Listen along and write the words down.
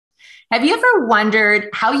Have you ever wondered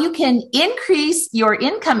how you can increase your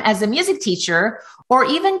income as a music teacher or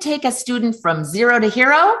even take a student from zero to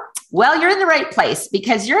hero? Well, you're in the right place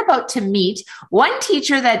because you're about to meet one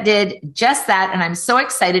teacher that did just that. And I'm so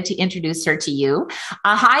excited to introduce her to you.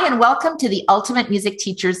 Hi, and welcome to the Ultimate Music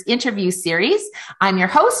Teachers Interview Series. I'm your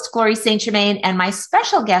host, Glory St. Germain, and my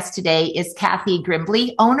special guest today is Kathy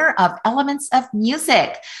Grimbley, owner of Elements of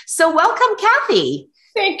Music. So welcome, Kathy.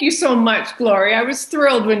 Thank you so much, Glory. I was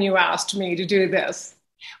thrilled when you asked me to do this.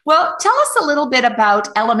 Well, tell us a little bit about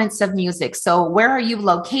Elements of Music. So where are you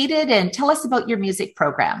located, and tell us about your music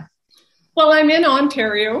program. Well, I'm in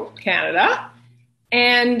Ontario, Canada,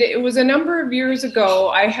 and it was a number of years ago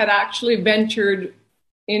I had actually ventured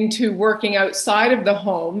into working outside of the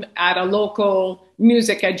home at a local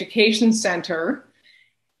music education center.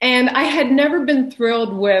 And I had never been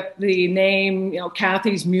thrilled with the name,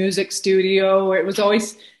 Kathy's Music Studio. It was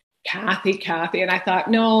always Kathy, Kathy. And I thought,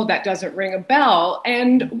 no, that doesn't ring a bell.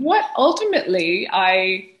 And what ultimately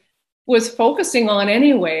I was focusing on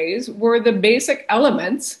anyways were the basic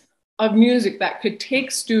elements of music that could take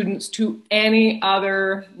students to any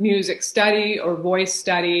other music study or voice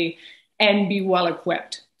study and be well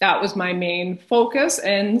equipped. That was my main focus.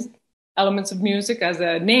 And Elements of Music as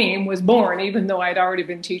a name was born, even though I'd already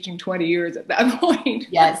been teaching 20 years at that point.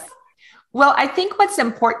 Yes. Well, I think what's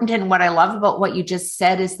important and what I love about what you just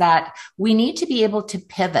said is that we need to be able to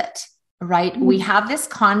pivot, right? Mm-hmm. We have this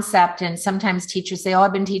concept, and sometimes teachers say, oh,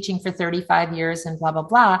 I've been teaching for 35 years and blah, blah,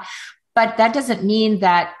 blah. But that doesn't mean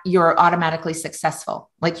that you're automatically successful.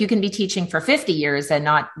 Like you can be teaching for 50 years and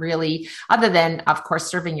not really, other than, of course,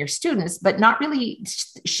 serving your students, but not really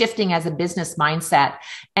shifting as a business mindset.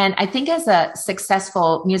 And I think as a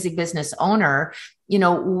successful music business owner,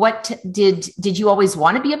 what did you always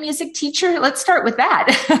want to be a music teacher? Let's start with that.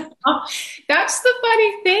 That's the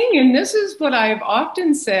funny thing. And this is what I've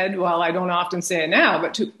often said. Well, I don't often say it now,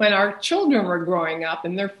 but when our children were growing up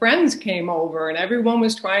and their friends came over and everyone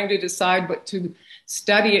was trying to decide what to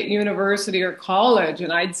study at university or college.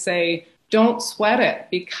 And I'd say, don't sweat it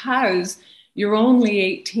because you're only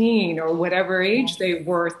 18 or whatever age they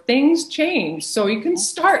were. Things change. So you can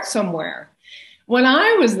start somewhere. When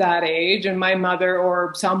I was that age and my mother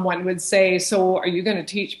or someone would say, so are you going to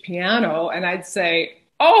teach piano? And I'd say,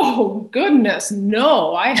 oh, goodness,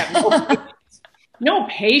 no, I have no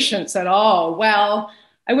patience at all. Well,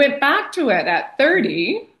 I went back to it at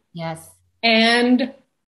 30. Yes. And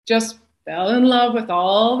just fell in love with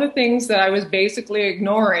all the things that I was basically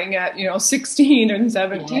ignoring at, 16 and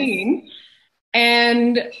 17. Yes.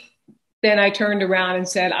 And then I turned around and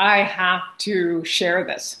said, I have to share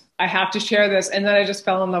this. I have to share this. And then I just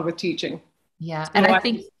fell in love with teaching. Yeah. And I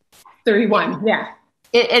think 31. Yeah.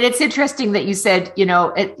 It's interesting that you said,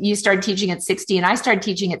 you started teaching at 16. I started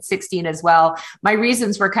teaching at 16 as well. My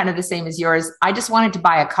reasons were kind of the same as yours. I just wanted to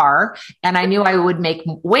buy a car, and I knew I would make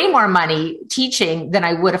way more money teaching than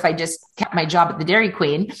I would if I just kept my job at the Dairy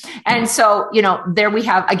Queen. And so, there we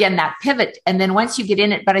have, again, that pivot. And then once you get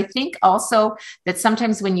in it, but I think also that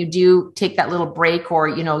sometimes when you do take that little break, or,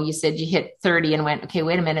 you said you hit 30 and went, okay,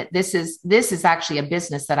 wait a minute, this is actually a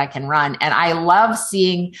business that I can run. And I love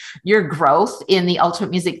seeing your growth in the ultimate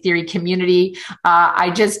music theory community.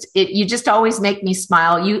 You just always make me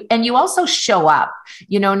smile. You also show up,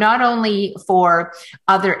 not only for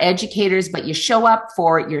other educators, but you show up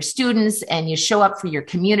for your students and you show up for your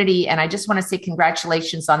community. And I just want to say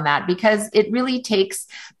congratulations on that, because it really takes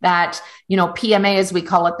that, PMA, as we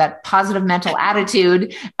call it, that positive mental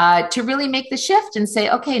attitude, to really make the shift and say,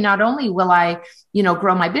 okay, not only will I,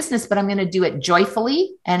 grow my business, but I'm going to do it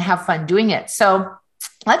joyfully and have fun doing it. So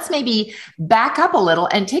let's maybe back up a little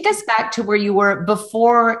and take us back to where you were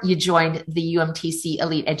before you joined the UMTC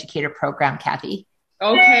Elite Educator Program, Kathy.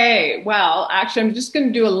 Okay. Well, actually, I'm just going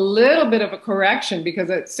to do a little bit of a correction,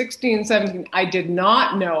 because at 16, 17, I did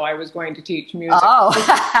not know I was going to teach music. Oh.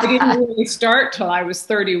 I didn't really start till I was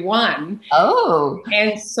 31. Oh.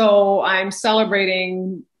 And so I'm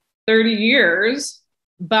celebrating 30 years.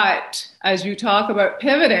 But as you talk about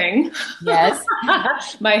pivoting, yes,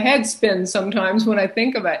 my head spins sometimes when I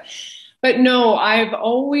think of it. But no, I've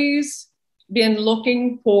always been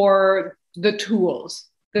looking for the tools,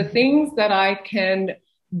 the things that I can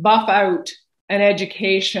buff out an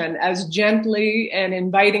education as gently and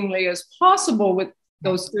invitingly as possible with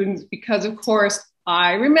those students. Because, of course,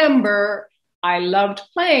 I remember I loved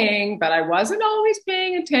playing, but I wasn't always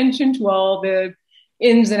paying attention to all the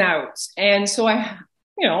ins and outs. And so I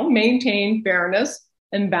maintain fairness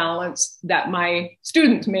and balance, that my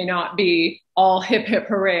students may not be all hip, hip,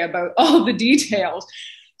 hooray about all the details.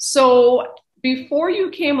 So before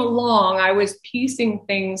you came along, I was piecing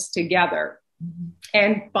things together.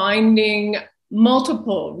 and finding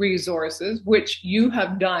multiple resources, which you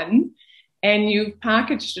have done, and you've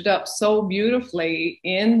packaged it up so beautifully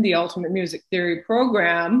in the Ultimate Music Theory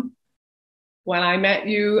program. When I met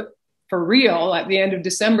you for real at the end of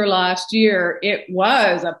December last year, it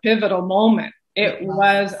was a pivotal moment. It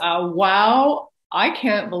was a wow, I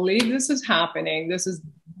can't believe this is happening. This is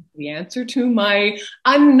the answer to my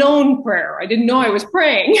unknown prayer. I didn't know I was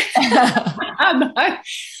praying.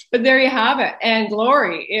 But there you have it. And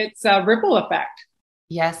glory, it's a ripple effect.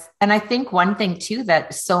 Yes. And I think one thing too,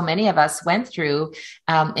 that so many of us went through,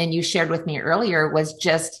 and you shared with me earlier, was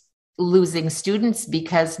just losing students,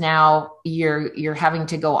 because now you're having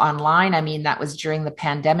to go online. I mean, that was during the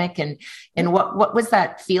pandemic. And what was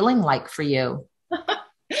that feeling like for you?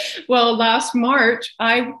 Well, last March,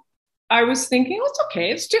 I was thinking, oh, it's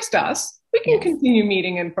okay. It's just us. We can continue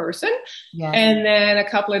meeting in person. Yes. And then a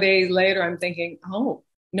couple of days later, I'm thinking, oh,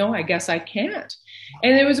 no, I guess I can't.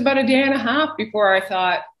 And it was about a day and a half before I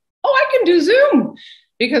thought, oh, I can do Zoom,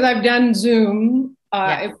 because I've done Zoom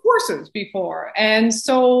courses before. And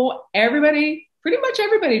so pretty much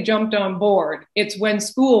everybody jumped on board. It's when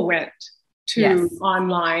school went to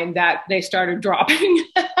online that they started dropping.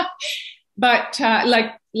 But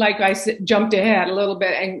like I said, jumped ahead a little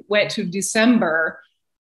bit and went to December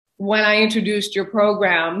when I introduced your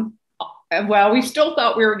program. Well, we still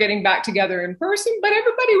thought we were getting back together in person, but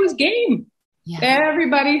everybody was game. Yes.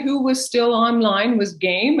 Everybody who was still online was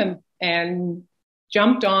game and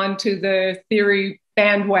jumped onto the theory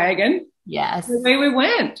bandwagon. Yes. The way we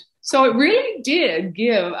went. So it really did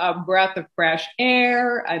give a breath of fresh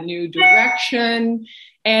air, a new direction,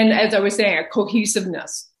 and as I was saying, a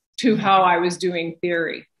cohesiveness to how I was doing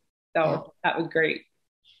theory. So that was great.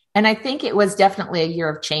 And I think it was definitely a year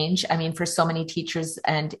of change. I mean, for so many teachers,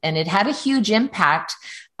 and it had a huge impact,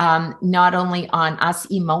 not only on us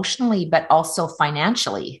emotionally, but also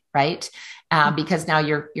financially, right? Because now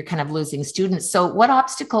you're kind of losing students. So what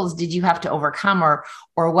obstacles did you have to overcome,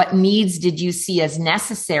 or what needs did you see as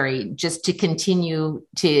necessary just to continue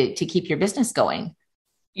to keep your business going?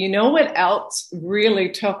 You know what else really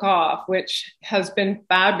took off, which has been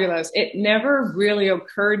fabulous? It never really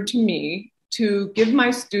occurred to me to give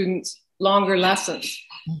my students longer lessons.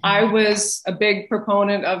 Mm-hmm. I was a big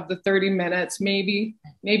proponent of the 30 minutes, maybe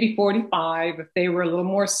 45 if they were a little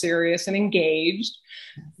more serious and engaged.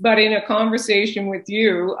 But in a conversation with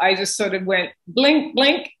you, I just sort of went blink,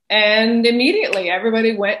 blink, and immediately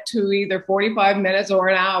everybody went to either 45 minutes or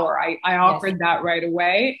an hour. I offered that right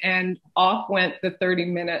away, and off went the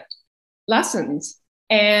 30-minute lessons.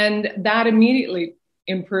 And that immediately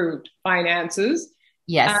improved finances.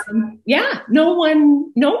 Yes. No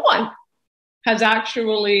one has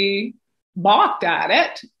actually balked at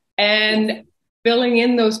it. And filling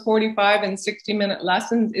in those 45 and 60-minute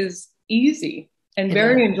lessons is easy and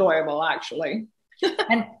very enjoyable, actually.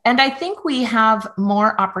 And I think we have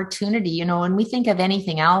more opportunity, you know, when we think of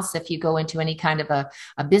anything else, if you go into any kind of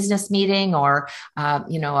a business meeting or,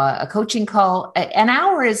 a coaching call, an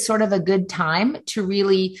hour is sort of a good time to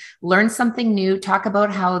really learn something new, talk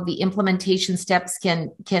about how the implementation steps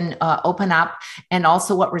can open up, and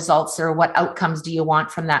also what results or what outcomes do you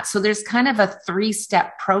want from that. So there's kind of a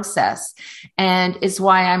 3-step process. And it's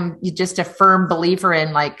why I'm just a firm believer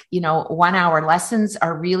in 1 hour lessons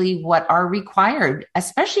are really what are required,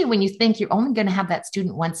 especially when you think you're only going to have that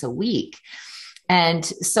student once a week. And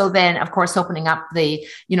so then, of course, opening up the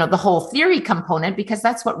whole theory component, because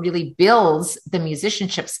that's what really builds the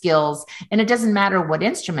musicianship skills. And it doesn't matter what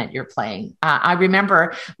instrument you're playing. I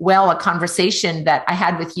remember a conversation that I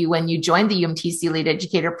had with you when you joined the UMTC Lead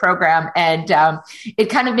Educator program. And it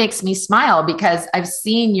kind of makes me smile, because I've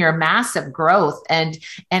seen your massive growth, and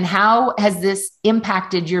how has this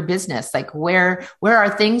impacted your business? Like, where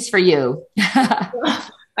are things for you?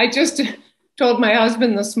 I just told my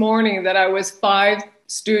husband this morning that I was 5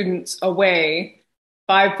 students away,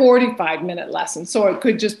 5 45-minute lessons. So it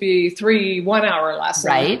could just be 3 1-hour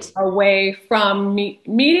lessons away from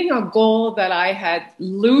meeting a goal that I had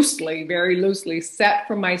very loosely set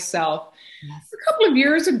for myself a couple of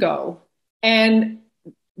years ago. And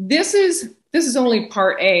this is only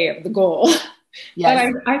part A of the goal.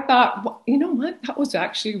 Yes. But I thought, well, you know what? That was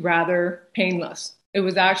actually rather painless. It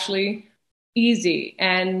was actually easy.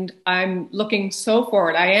 And I'm looking so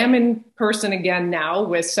forward. I am in person again now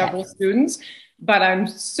with several students, but I'm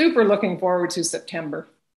super looking forward to September.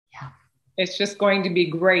 Yeah. It's just going to be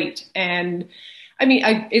great. And I mean,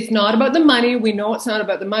 it's not about the money. We know it's not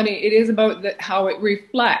about the money. It is about how it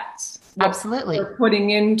reflects. Absolutely. What we're putting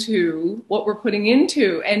into.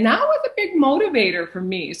 And that was a big motivator for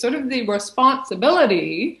me, sort of the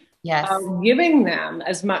responsibility Yes. giving them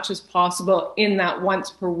as much as possible in that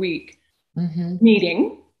once per week Mm-hmm.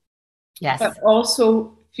 meeting, Yes. but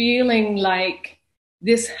also feeling like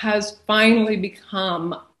this has finally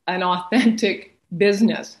become an authentic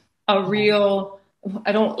business, a Yes. real,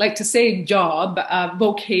 I don't like to say job,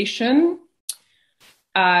 vocation,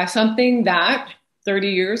 something that 30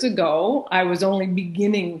 years ago I was only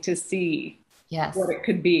beginning to see what Yes. it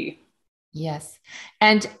could be. Yes.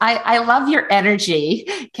 And I love your energy,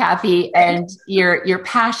 Kathy, and your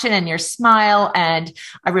passion and your smile. And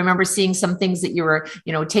I remember seeing some things that you were,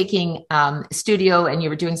 taking studio, and you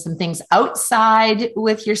were doing some things outside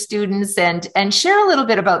with your students, and share a little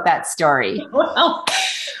bit about that story. Well,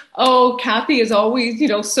 oh, Kathy is always,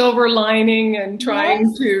 silver lining and trying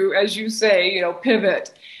Yes. to, as you say,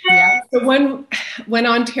 pivot. Yes. So when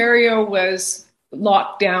Ontario was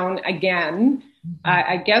locked down again, Mhm.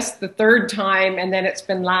 I guess the third time, and then it's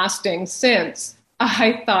been lasting since,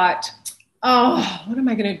 I thought, oh, what am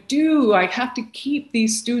I going to do? I have to keep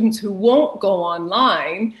these students who won't go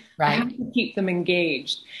online. I have Right. to keep them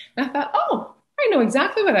engaged. And I thought, oh, I know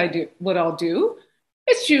exactly what I'll do.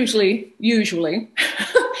 It's usually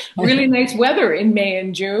really nice weather in May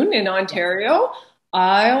and June in Yes. Ontario.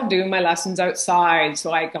 I'll do my lessons outside.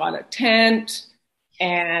 So I got a tent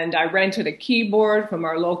and I rented a keyboard from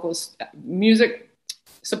our local music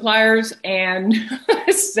suppliers and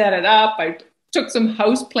set it up. I took some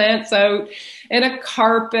house plants out and a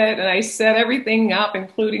carpet, and I set everything up,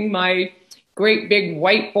 including my great big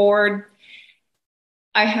whiteboard.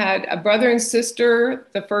 I had a brother and sister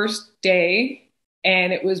the first day,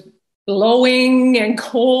 and it was blowing and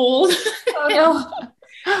cold. Oh no.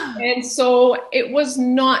 And so it was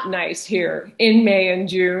not nice here in May and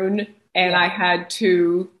June. And Yeah. I had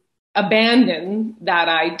to abandon that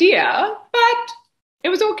idea, but it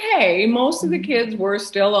was okay. Most of the Mhm. kids were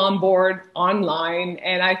still on board online.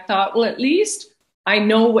 And I thought, well, at least I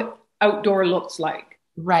know what outdoor looks like.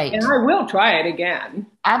 And Right. I will try it again.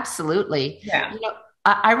 Absolutely. Yeah.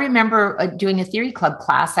 I remember doing a theory club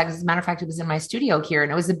class. As a matter of fact, it was in my studio here,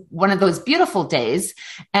 and it was one of those beautiful days.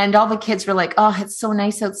 And all the kids were like, "Oh, it's so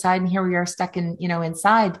nice outside," and here we are stuck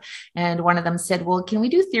inside. And one of them said, "Well, can we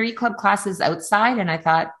do theory club classes outside?" And I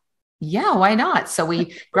thought, yeah, why not? So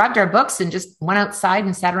we grabbed our books and just went outside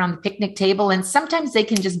and sat around the picnic table. And sometimes they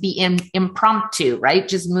can just be impromptu, right?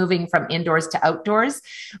 Just moving from indoors to outdoors.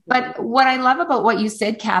 But what I love about what you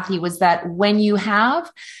said, Kathy, was that when you have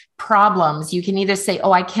problems, you can either say,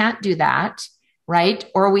 "Oh, I can't do that." Right.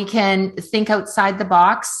 Or we can think outside the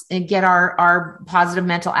box and get our positive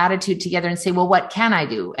mental attitude together and say, well, what can I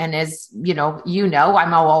do? And as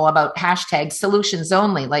I'm all about hashtag solutions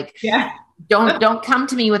only. Like, Yeah. don't come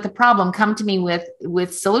to me with a problem, come to me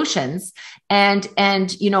with solutions. And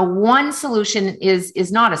one solution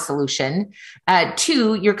is not a solution.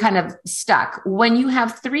 Two, you're kind of stuck. When you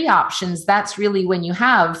have three options, that's really when you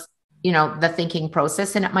have the thinking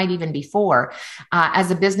process, and it might even be four. As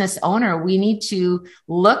a business owner, we need to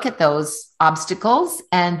look at those obstacles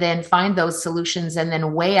and then find those solutions and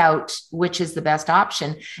then weigh out which is the best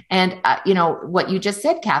option. And what you just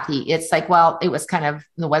said, Kathy, it's like, well, it was kind of,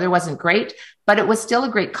 the weather wasn't great, but it was still a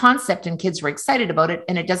great concept and kids were excited about it.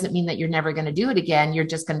 And it doesn't mean that you're never going to do it again. You're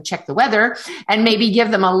just going to check the weather and maybe give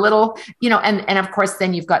them a little, and of course,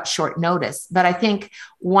 then you've got short notice. But I think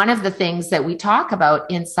one of the things that we talk about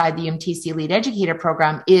inside the MTC Lead Educator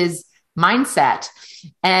program is mindset.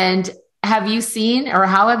 And have you seen, or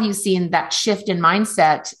how have you seen that shift in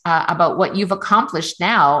mindset about what you've accomplished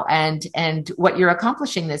now and what you're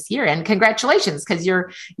accomplishing this year? And congratulations, because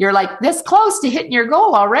you're like this close to hitting your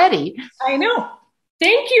goal already. I know.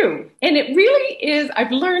 Thank you. And it really is,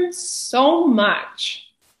 I've learned so much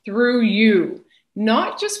through you,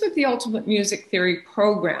 not just with the Ultimate Music Theory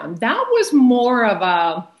program. That was more of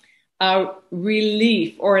a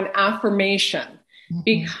relief or an affirmation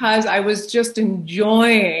because I was just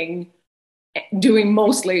enjoying doing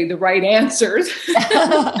mostly the right answers.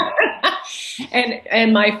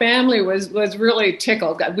 and my family was really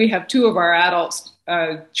tickled. We have two of our adults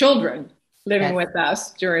children living Yes. with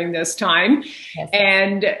us during this time. Yes.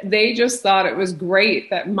 And they just thought it was great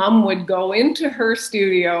that mom would go into her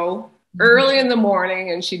studio early in the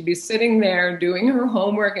morning and she'd be sitting there doing her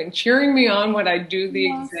homework and cheering me on when I do the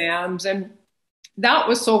Yes. exams. And that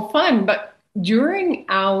was so fun. But during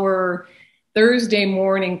our Thursday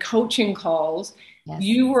morning coaching calls, Yes.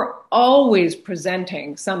 you were always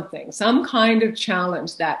presenting something, some kind of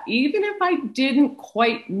challenge that even if I didn't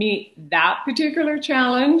quite meet that particular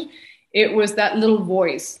challenge, it was that little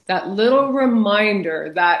voice, that little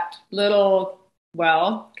reminder, that little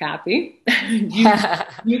well, Kathy,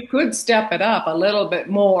 you could step it up a little bit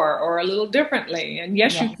more or a little differently. And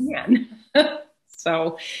yes, you Yes, can. So, yeah,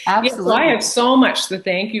 so I absolutely. have so much to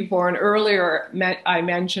thank you for. And earlier I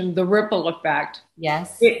mentioned the ripple effect.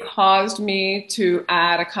 Yes, It caused me to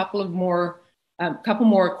add a couple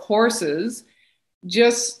more courses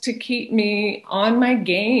just to keep me on my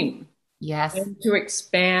game yes, and to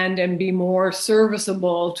expand and be more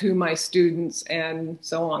serviceable to my students and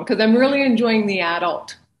so on. Because I'm really enjoying the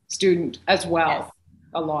adult student as yes. well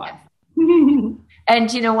a lot.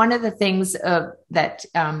 And one of the things that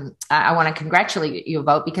I want to congratulate you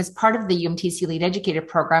about, because part of the UMTC Lead Educator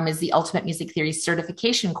program is the Ultimate Music Theory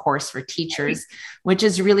certification course for teachers, which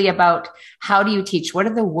is really about how do you teach? What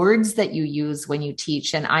are the words that you use when you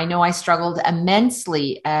teach? And I know I struggled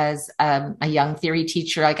immensely as a young theory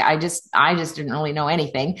teacher. Like I just didn't really know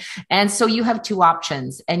anything. And so you have two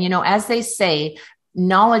options. And as they say,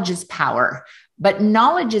 knowledge is power. But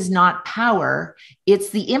knowledge is not power. It's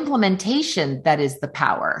the implementation that is the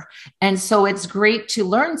power. And so it's great to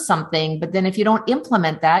learn something, but then if you don't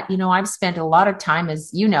implement that, I've spent a lot of time, as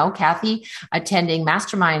you know, Kathy, attending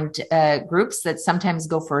mastermind groups that sometimes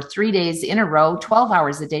go for 3 days in a row, 12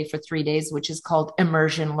 hours a day for 3 days, which is called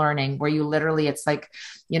immersion learning, where you literally, it's like,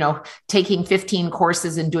 taking 15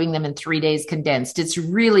 courses and doing them in 3 days condensed. It's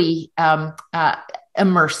really,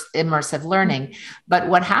 immersive learning. But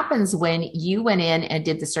what happens when you went in and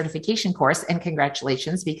did the certification course, and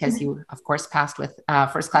congratulations, because you of course passed with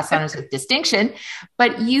first class honors with distinction,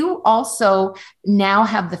 but you also now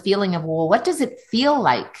have the feeling of, well, what does it feel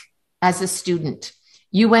like as a student?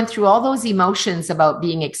 You went through all those emotions about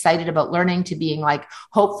being excited about learning, to being like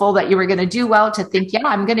hopeful that you were going to do well, to think, yeah,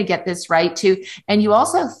 I'm going to get this right too. And you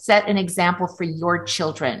also set an example for your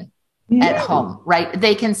children at home, right?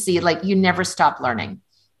 They can see like you never stop learning,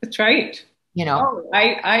 That's right. you know?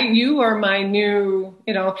 Oh, you are my new,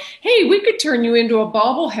 hey, we could turn you into a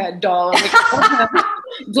bobblehead doll and we could have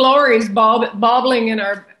glories bobbling in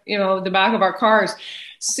our, the back of our cars.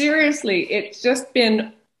 Seriously, it's just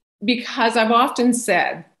been because I've often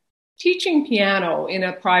said teaching piano in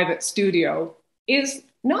a private studio is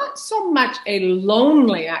not so much a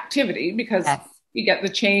lonely activity because Yes. you get the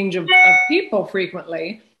change of people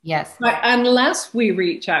frequently, Yes. but unless we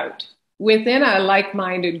reach out within a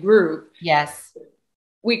like-minded group, Yes.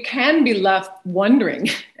 we can be left wondering,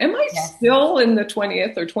 am I Yes. still in the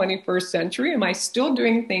 20th or 21st century? Am I still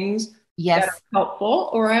doing things that are Yes. helpful,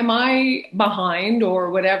 or am I behind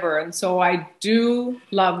or whatever? And so I do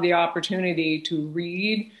love the opportunity to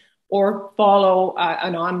read or follow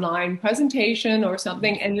an online presentation or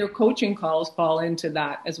something, and your coaching calls fall into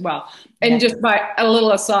that as well. And Yes. just by a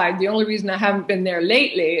little aside, the only reason I haven't been there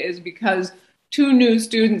lately is because 2 new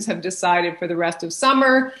students have decided for the rest of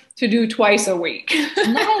summer to do twice a week.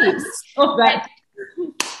 Nice. So that,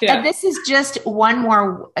 yeah. And this is just one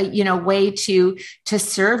more, way to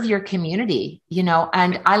serve your community,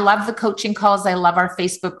 and I love the coaching calls. I love our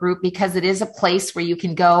Facebook group because it is a place where you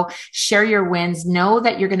can go share your wins, know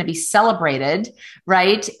that you're going to be celebrated,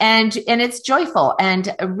 right? And it's joyful.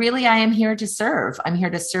 And really, I am here to serve. I'm here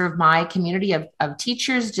to serve my community of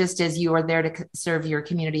teachers, just as you are there to serve your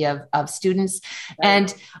community of students. Right.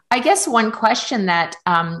 And I guess one question that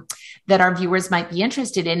our viewers might be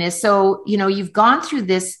interested in is, so, you've gone through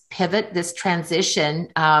this pivot, this transition,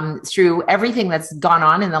 through everything that's gone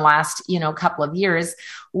on in the last, couple of years.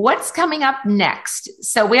 What's coming up next?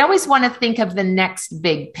 So we always want to think of the next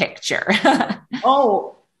big picture.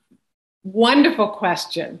 Oh, wonderful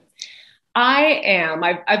question.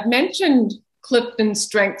 I've mentioned Clifton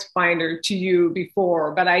Strength Finder to you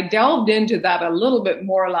before, but I delved into that a little bit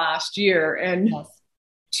more last year. And yes.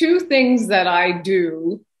 2 things that I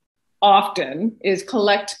do often is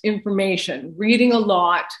collect information, reading a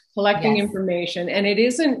lot, collecting yes. information. And it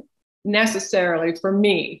isn't necessarily for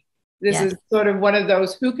me. This yes. is sort of one of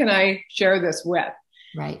those, who can I share this with?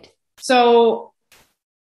 Right. So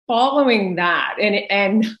following that,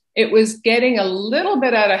 and it was getting a little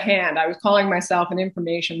bit out of hand. I was calling myself an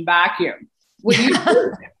information vacuum. What do you do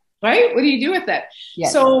with it? Right? What do you do with it?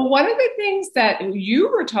 Yes. So one of the things that you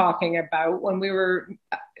were talking about when we were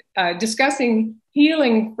discussing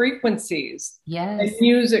healing frequencies, yes. and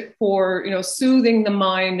music for, soothing the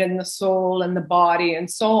mind and the soul and the body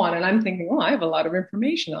and so on. And I'm thinking, I have a lot of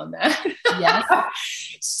information on that. Yes.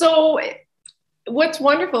 So what's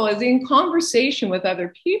wonderful is in conversation with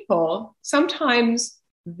other people, sometimes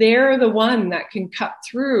they're the one that can cut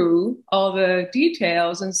through all the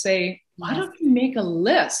details and say, why don't you make a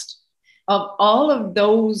list of all of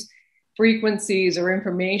those frequencies or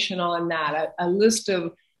information on that, a list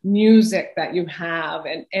of music that you have,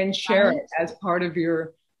 and share it as part of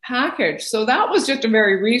your package. So that was just a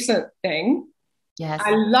very recent thing. Yes.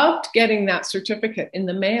 I loved getting that certificate in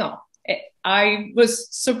the mail. I was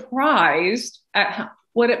surprised at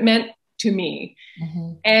what it meant to me.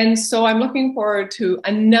 Mm-hmm. And so I'm looking forward to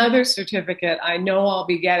another certificate I know I'll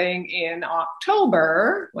be getting in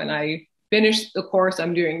October when I finish the course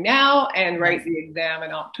I'm doing now and write the exam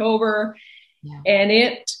in October. Yeah. And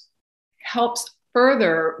it helps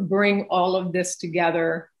further bring all of this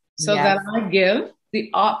together so that I give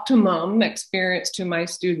the optimum experience to my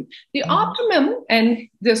student. The optimum, and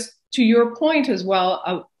this to your point as well,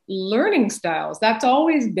 of learning styles. That's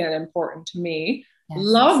always been important to me. Yes.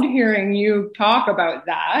 Loved hearing you talk about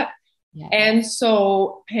that. Yes. And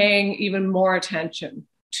so paying even more attention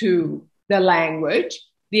to the language,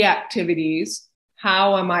 the activities,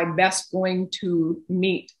 how am I best going to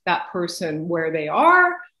meet that person where they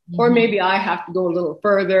are? Mm-hmm. Or maybe I have to go a little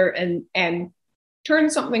further and turn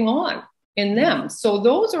something on in them. So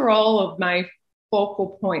those are all of my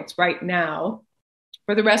focal points right now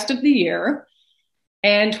for the rest of the year.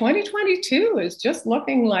 And 2022 is just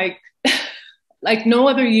looking like no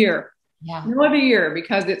other year. Yeah. No other year,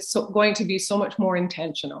 because it's going to be so much more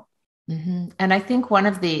intentional. Mm-hmm. And I think one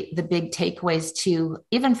of the big takeaways too,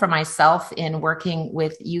 even for myself in working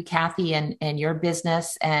with you, Kathy, and your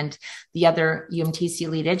business and the other UMTC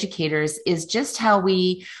lead educators, is just how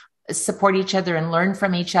we support each other and learn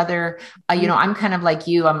from each other. I'm kind of like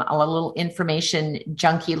you. I'm a little information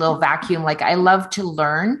junkie, little vacuum. Like, I love to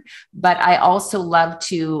learn, but I also love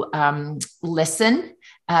to listen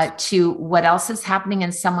to what else is happening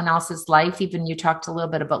in someone else's life. Even you talked a little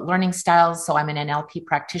bit about learning styles. So I'm an NLP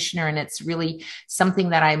practitioner, and it's really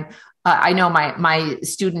something that I know my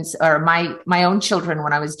students, or my own children,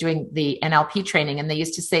 when I was doing the NLP training, and they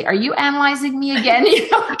used to say, "Are you analyzing me again?"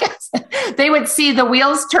 They would see the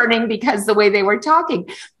wheels turning because the way they were talking.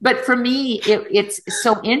 But for me, it's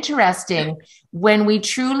so interesting when we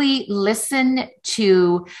truly listen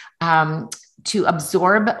to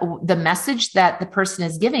absorb the message that the person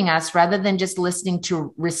is giving us, rather than just listening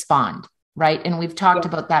to respond. Right. And we've talked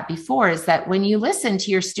about that before, is that when you listen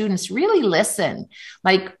to your students, really listen,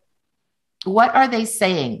 like, what are they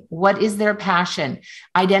saying? What is their passion?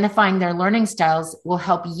 Identifying their learning styles will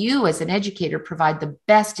help you as an educator provide the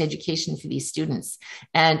best education for these students.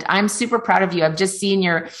 And I'm super proud of you. I've just seen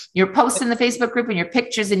your posts in the Facebook group and your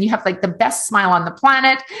pictures, and you have like the best smile on the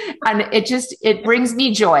planet. And it brings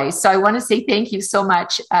me joy. So I want to say thank you so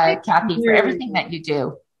much, Kathy, for everything that you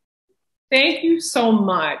do. Thank you so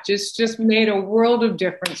much. It's just made a world of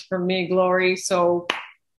difference for me, Glory. So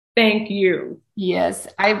thank you. Yes,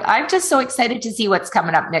 I'm just so excited to see what's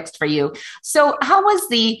coming up next for you. So how was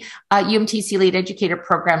the UMTC Lead Educator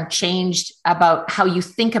Program changed about how you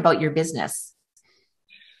think about your business?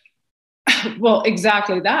 Well,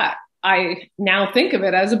 exactly that. I now think of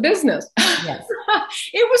it as a business. Yes.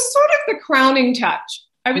 It was sort of the crowning touch.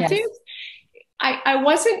 I would say I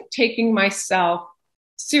wasn't taking myself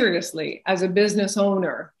seriously as a business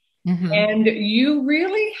owner. Mm-hmm. And you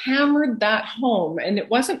really hammered that home, and it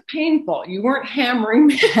wasn't painful. You weren't hammering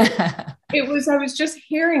me. I was just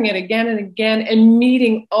hearing it again and again, and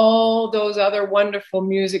meeting all those other wonderful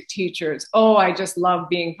music teachers. Oh, I just love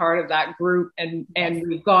being part of that group. And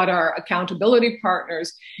we've got our accountability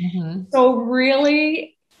partners. Mm-hmm. So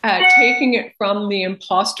really taking it from the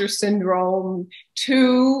imposter syndrome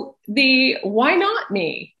to the why not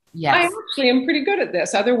me? Yes. I actually am pretty good at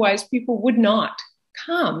this. Otherwise, people would not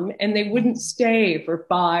come, and they wouldn't stay for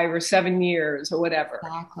 5 or 7 years or whatever.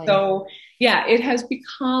 Exactly. So yeah, it has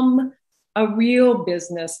become a real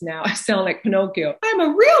business now. I sound like Pinocchio. I'm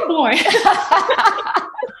a real boy.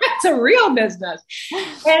 It's a real business.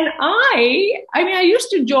 And I used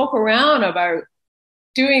to joke around about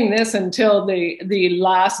doing this until the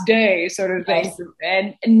last day sort of thing. Yes.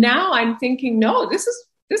 And now I'm thinking, no, this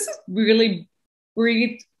is really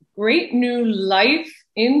breathed great new life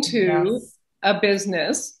into a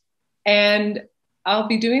business, and I'll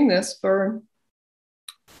be doing this for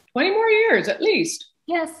 20 more years at least.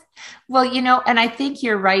 Yes. Well, and I think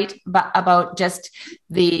you're right about just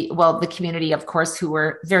the community, of course, who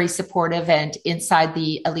were very supportive, and inside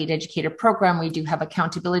the Elite Educator Program, we do have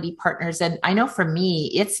accountability partners. And I know for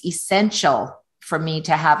me, it's essential for me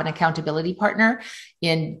to have an accountability partner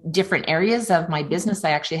in different areas of my business. I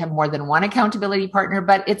actually have more than one accountability partner,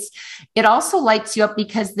 but it also lights you up,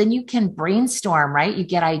 because then you can brainstorm, right? You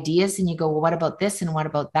get ideas and you go, well, what about this? And what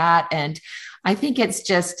about that? And I think it's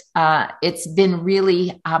just, it's been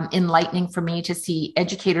really enlightening for me to see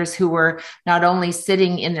educators who were not only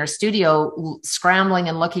sitting in their studio scrambling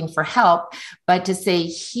and looking for help, but to say,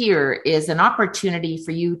 here is an opportunity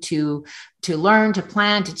for you to learn, to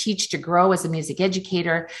plan, to teach, to grow as a music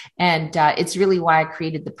educator. And it's really why I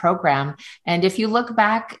created the program. And if you look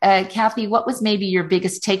back, Kathy, what was maybe your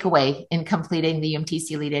biggest takeaway in completing the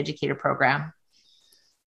UMTC Lead Educator program?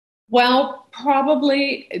 Well,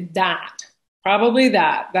 probably that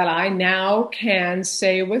I now can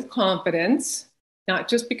say with confidence, not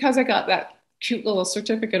just because I got that cute little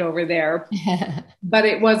certificate over there, but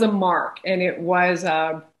it was a mark, and it was,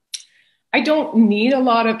 I don't need a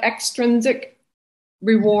lot of extrinsic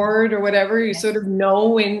reward or whatever. You Yes. sort of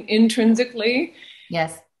know intrinsically,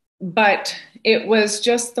 Yes. but it was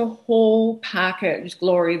just the whole package,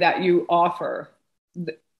 Glory, that you offer.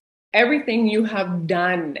 Everything you have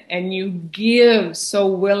done and you give so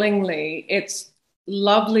willingly. It's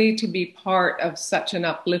lovely to be part of such an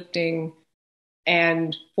uplifting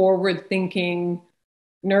and forward thinking,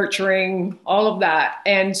 nurturing, all of that.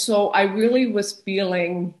 And so I really was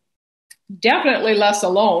feeling definitely less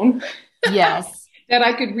alone. Yes. That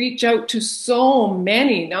I could reach out to so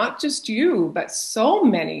many, not just you, but so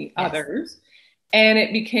many Yes. others. And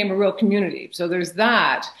it became a real community. So there's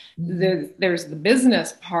that. There's the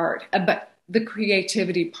business part, but the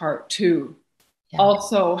creativity part too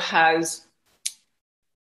also has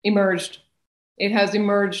emerged. It has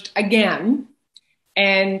emerged again,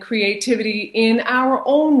 and creativity in our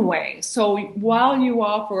own way. So while you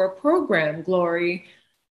offer a program, Glory,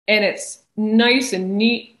 and it's nice and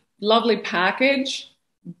neat, lovely package,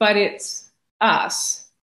 but it's us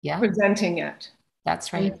presenting it.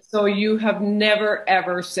 That's right. And so you have never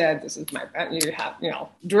ever said, this is my, you have,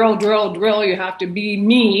 drill, drill, drill, you have to be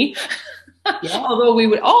me. Yeah. Although we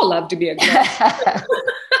would all love to be a girl.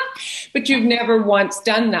 But you've never once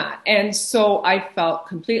done that. And so I felt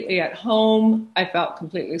completely at home. I felt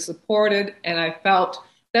completely supported, and I felt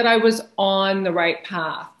that I was on the right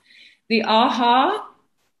path. The aha,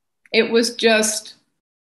 it was just,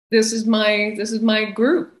 this is my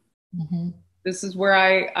group. Mm-hmm. This is where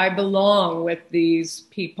I belong with these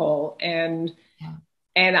people, and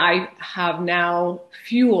I have now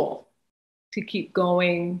fuel to keep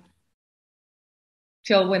going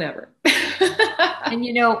till whenever. And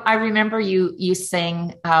I remember you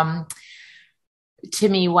saying to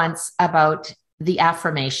me once about the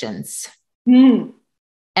affirmations,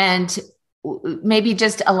 and maybe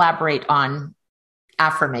just elaborate on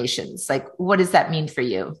affirmations. Like, what does that mean for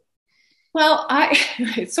you? Well,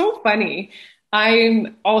 it's so funny.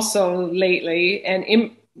 I'm also lately,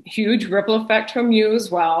 and huge ripple effect from you as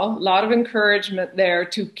well, a lot of encouragement there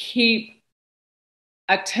to keep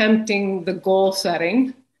attempting the goal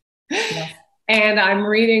setting. Yes. And I'm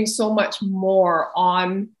reading so much more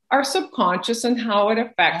on our subconscious and how it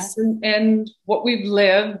affects and what we've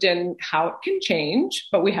lived and how it can change,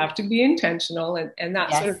 but we have to be intentional and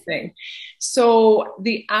that sort of thing. So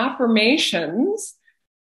the affirmations,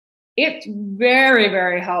 it's very,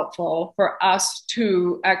 very helpful for us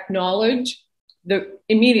to acknowledge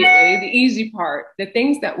immediately the easy part, the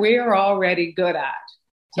things that we are already good at.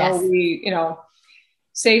 So we,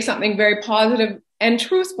 say something very positive and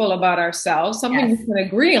truthful about ourselves, something we can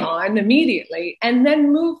agree on immediately, and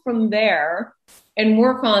then move from there and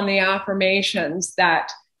work on the affirmations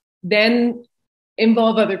that then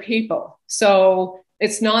involve other people. So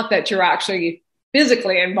it's not that you're actually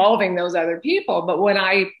physically involving those other people, but when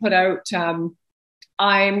I put out,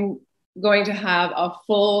 I'm going to have a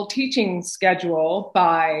full teaching schedule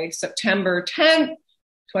by September 10th,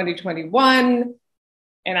 2021.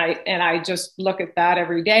 And I just look at that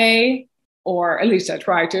every day, or at least I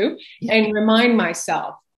try to, and remind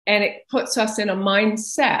myself. And it puts us in a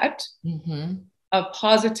mindset of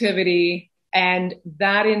positivity, and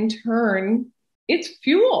that in turn, it's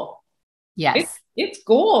fuel. Yes. It's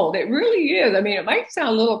gold. It really is. I mean, it might sound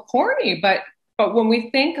a little corny, but when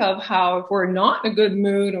we think of how if we're not in a good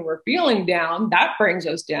mood and we're feeling down, that brings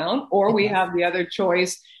us down, or we have the other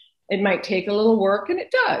choice. It might take a little work, and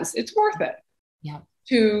it does. It's worth it. Yeah.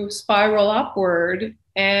 To spiral upward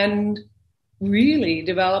and really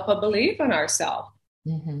develop a belief in ourselves.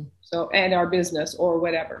 So, and our business or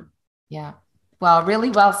whatever. Yeah. Well, really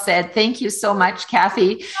well said. Thank you so much,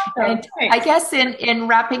 Kathy. And I guess in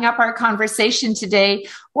wrapping up our conversation today,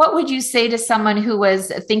 what would you say to someone who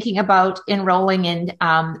was thinking about enrolling in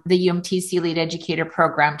the UMTC Lead Educator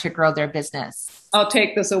program to grow their business? I'll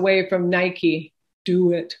take this away from Nike.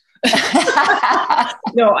 Do it.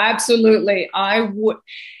 No, absolutely. I would.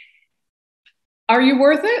 Are you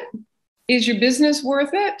worth it? Is your business worth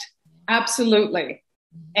it? Absolutely.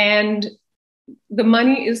 And the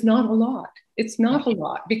money is not a lot. It's not a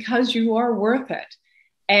lot because you are worth it.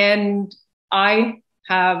 And I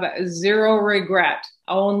have zero regret,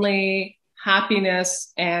 only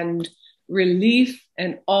happiness and relief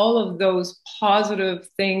and all of those positive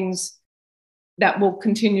things that will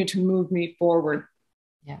continue to move me forward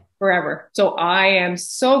forever. So I am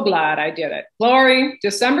so glad I did it. Lori,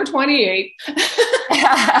 December 28th,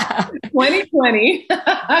 2020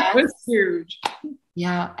 was huge.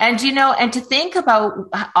 Yeah. And, and to think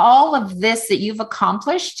about all of this that you've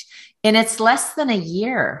accomplished, and it's less than a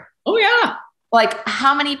year. Oh, yeah. Like,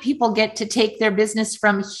 how many people get to take their business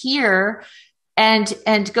from here and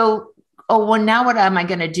go, oh, well, now what am I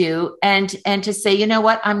going to do? And to say, you know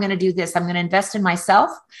what, I'm going to do this. I'm going to invest in myself.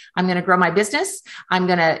 I'm going to grow my business. I'm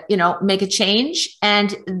going to, make a change.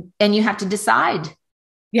 And you have to decide.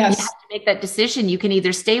 Yes. You have to make that decision. You can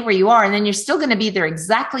either stay where you are, and then you're still going to be there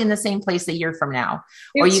exactly in the same place a year from now.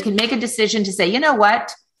 Or you can make a decision to say, you know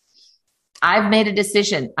what, I've made a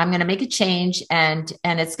decision. I'm going to make a change, and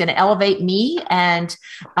it's going to elevate me and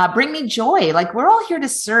bring me joy. Like, we're all here to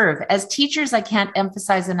serve. As teachers, I can't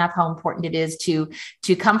emphasize enough how important it is to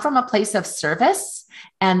come from a place of service.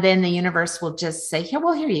 And then the universe will just say, here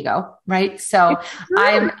you go. Right. So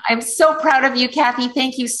I'm so proud of you, Kathy.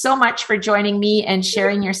 Thank you so much for joining me and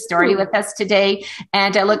sharing your story with us today.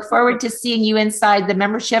 And I look forward to seeing you inside the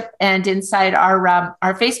membership and inside our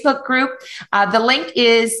Facebook group. The link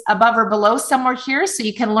is above or below somewhere here, so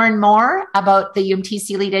you can learn more about the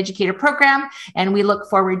UMTC Lead Educator Program. And we look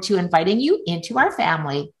forward to inviting you into our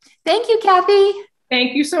family. Thank you, Kathy.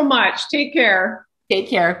 Thank you so much. Take care. Take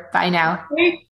care. Bye now. Bye.